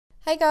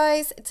Hey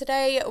guys,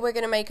 today we're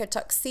going to make a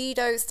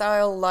tuxedo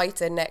style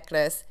lighter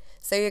necklace.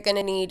 So you're going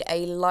to need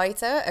a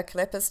lighter, a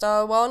clipper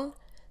style one,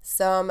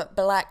 some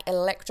black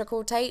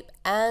electrical tape,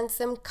 and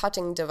some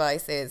cutting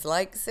devices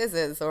like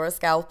scissors or a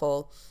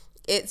scalpel.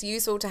 It's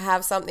useful to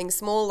have something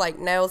small like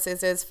nail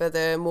scissors for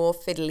the more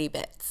fiddly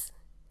bits.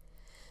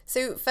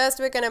 So first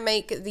we're going to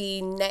make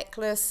the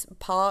necklace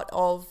part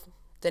of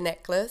the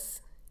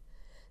necklace.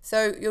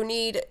 So you'll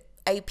need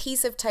a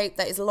piece of tape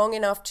that is long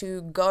enough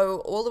to go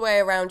all the way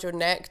around your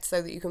neck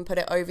so that you can put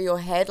it over your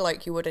head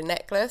like you would a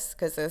necklace,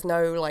 because there's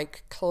no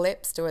like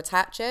clips to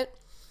attach it.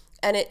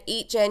 And at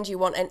each end you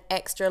want an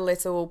extra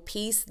little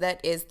piece that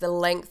is the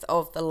length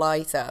of the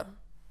lighter.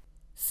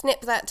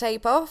 Snip that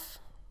tape off,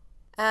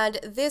 and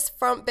this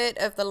front bit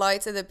of the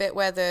lighter, the bit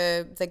where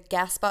the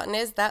gas button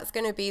is, that's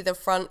going to be the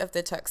front of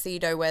the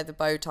tuxedo where the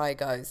bow tie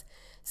goes.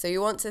 So you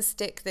want to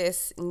stick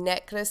this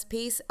necklace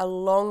piece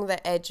along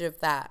the edge of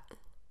that.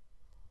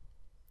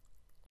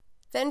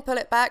 Then pull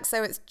it back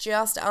so it's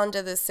just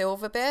under the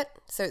silver bit,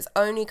 so it's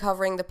only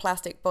covering the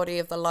plastic body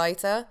of the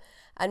lighter,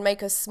 and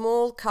make a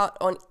small cut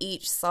on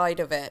each side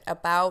of it,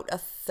 about a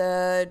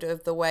third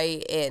of the way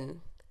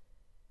in.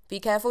 Be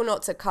careful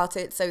not to cut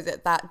it so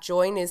that that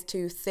join is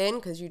too thin,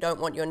 because you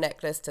don't want your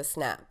necklace to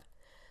snap.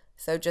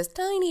 So just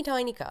tiny,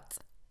 tiny cuts.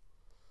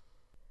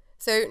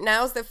 So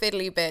now's the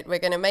fiddly bit. We're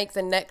going to make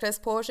the necklace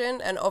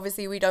portion, and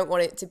obviously we don't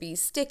want it to be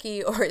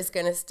sticky or it's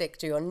going to stick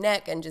to your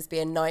neck and just be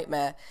a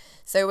nightmare.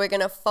 So we're going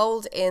to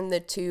fold in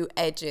the two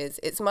edges.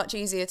 It's much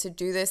easier to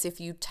do this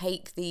if you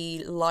take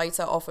the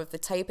lighter off of the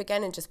tape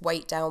again and just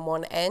weight down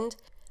one end.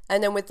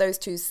 And then with those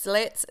two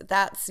slits,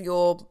 that's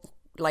your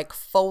like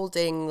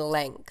folding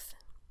length.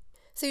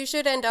 So you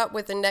should end up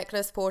with the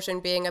necklace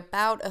portion being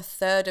about a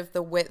third of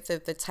the width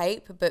of the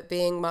tape, but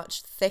being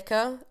much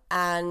thicker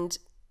and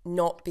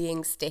not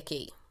being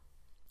sticky.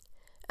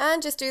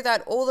 And just do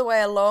that all the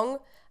way along,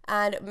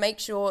 and make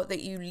sure that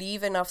you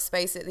leave enough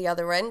space at the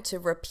other end to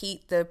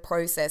repeat the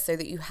process so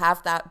that you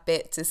have that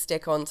bit to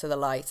stick onto the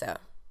lighter.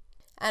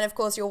 And of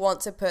course you'll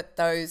want to put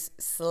those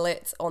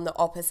slits on the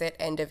opposite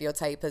end of your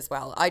tape as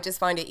well. I just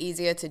find it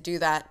easier to do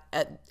that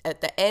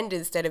at the end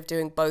instead of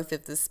doing both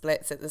of the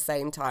splits at the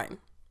same time.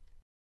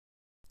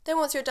 Then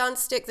once you're done,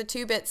 stick the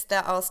two bits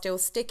that are still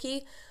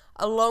sticky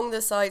along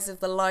the sides of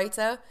the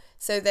lighter,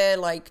 so they're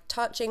like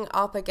touching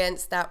up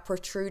against that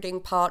protruding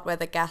part where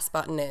the gas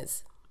button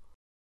is.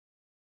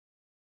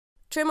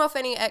 Trim off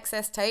any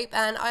excess tape,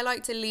 and I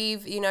like to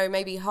leave,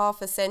 maybe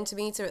 ½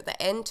 centimeter at the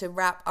end to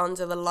wrap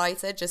under the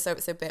lighter, just so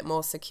it's a bit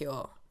more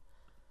secure.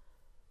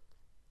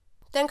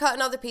 Then cut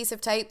another piece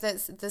of tape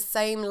that's the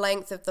same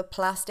length of the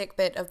plastic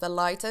bit of the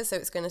lighter, so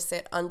it's going to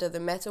sit under the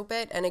metal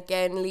bit, and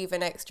again leave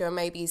an extra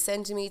maybe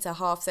centimeter,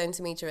 ½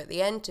 centimeter at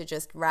the end to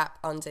just wrap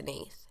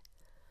underneath.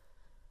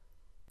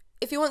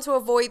 If you want to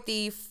avoid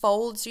the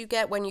folds you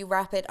get when you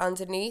wrap it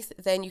underneath,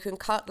 then you can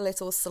cut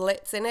little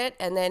slits in it,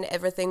 and then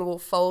everything will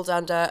fold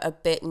under a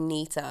bit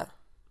neater.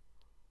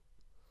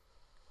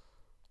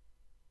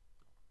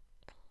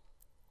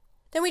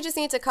 Then we just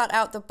need to cut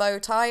out the bow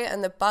tie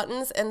and the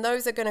buttons, and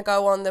those are going to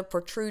go on the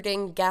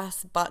protruding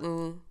gas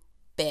button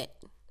bit.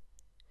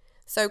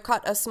 So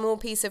cut a small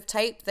piece of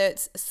tape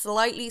that's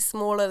slightly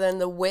smaller than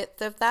the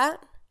width of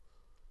that.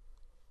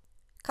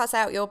 Cut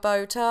out your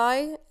bow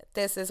tie.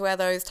 This is where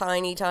those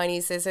tiny,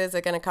 tiny scissors are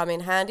going to come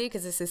in handy,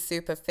 because this is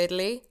super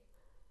fiddly.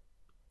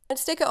 And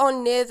stick it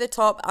on near the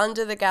top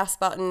under the gas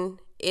button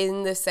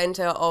in the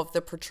center of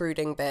the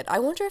protruding bit. I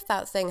wonder if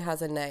that thing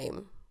has a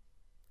name.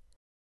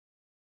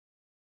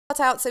 Cut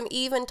out some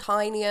even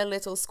tinier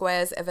little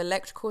squares of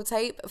electrical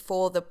tape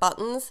for the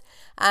buttons,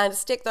 and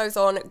stick those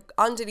on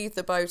underneath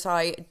the bow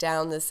tie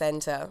down the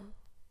center.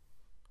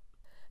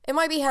 It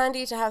might be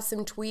handy to have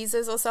some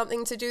tweezers or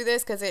something to do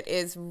this, because it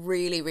is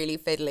really, really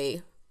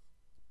fiddly.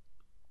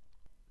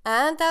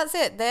 And that's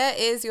it. There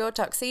is your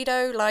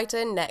tuxedo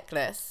lighter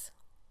necklace.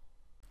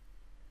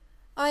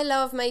 I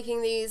love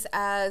making these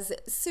as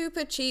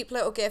super cheap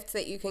little gifts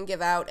that you can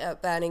give out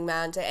at Burning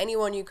Man to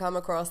anyone you come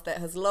across that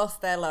has lost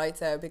their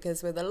lighter,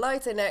 because with a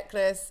lighter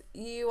necklace,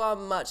 you are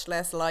much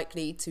less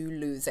likely to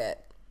lose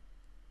it.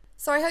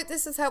 So I hope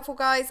this was helpful,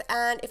 guys,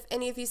 and if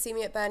any of you see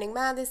me at Burning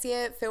Man this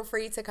year, feel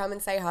free to come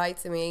and say hi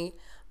to me.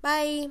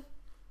 Bye!